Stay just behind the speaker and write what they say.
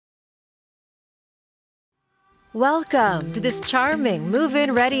Welcome to this charming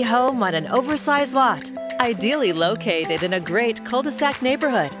move-in ready home on an oversized lot, ideally located in a great cul-de-sac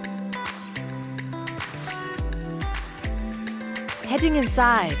neighborhood. Heading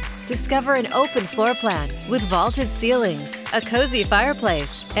inside, discover an open floor plan with vaulted ceilings, a cozy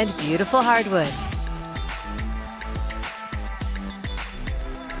fireplace, and beautiful hardwoods.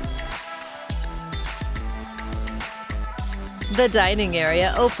 The dining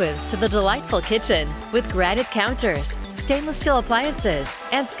area opens to the delightful kitchen with granite counters, stainless steel appliances,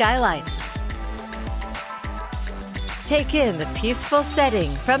 and skylights. Take in the peaceful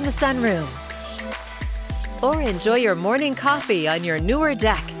setting from the sunroom, or enjoy your morning coffee on your newer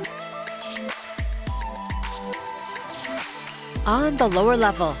deck. On the lower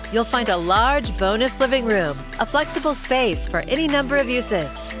level, you'll find a large bonus living room, a flexible space for any number of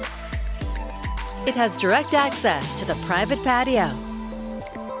uses. It has direct access to the private patio.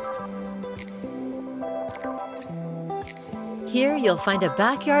 Here you'll find a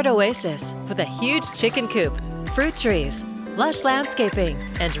backyard oasis with a huge chicken coop, fruit trees, lush landscaping,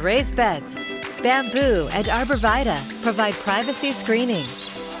 and raised beds. Bamboo and arborvitae provide privacy screening.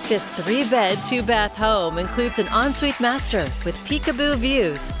 This 3-bed, 2-bath home includes an ensuite master with peekaboo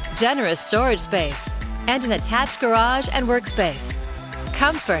views, generous storage space, and an attached garage and workspace.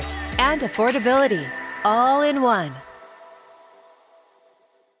 Comfort and affordability, all in one.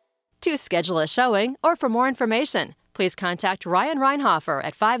 To schedule a showing or for more information, please contact Ryann Reinhofer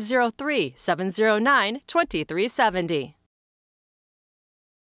at 503-709-2370.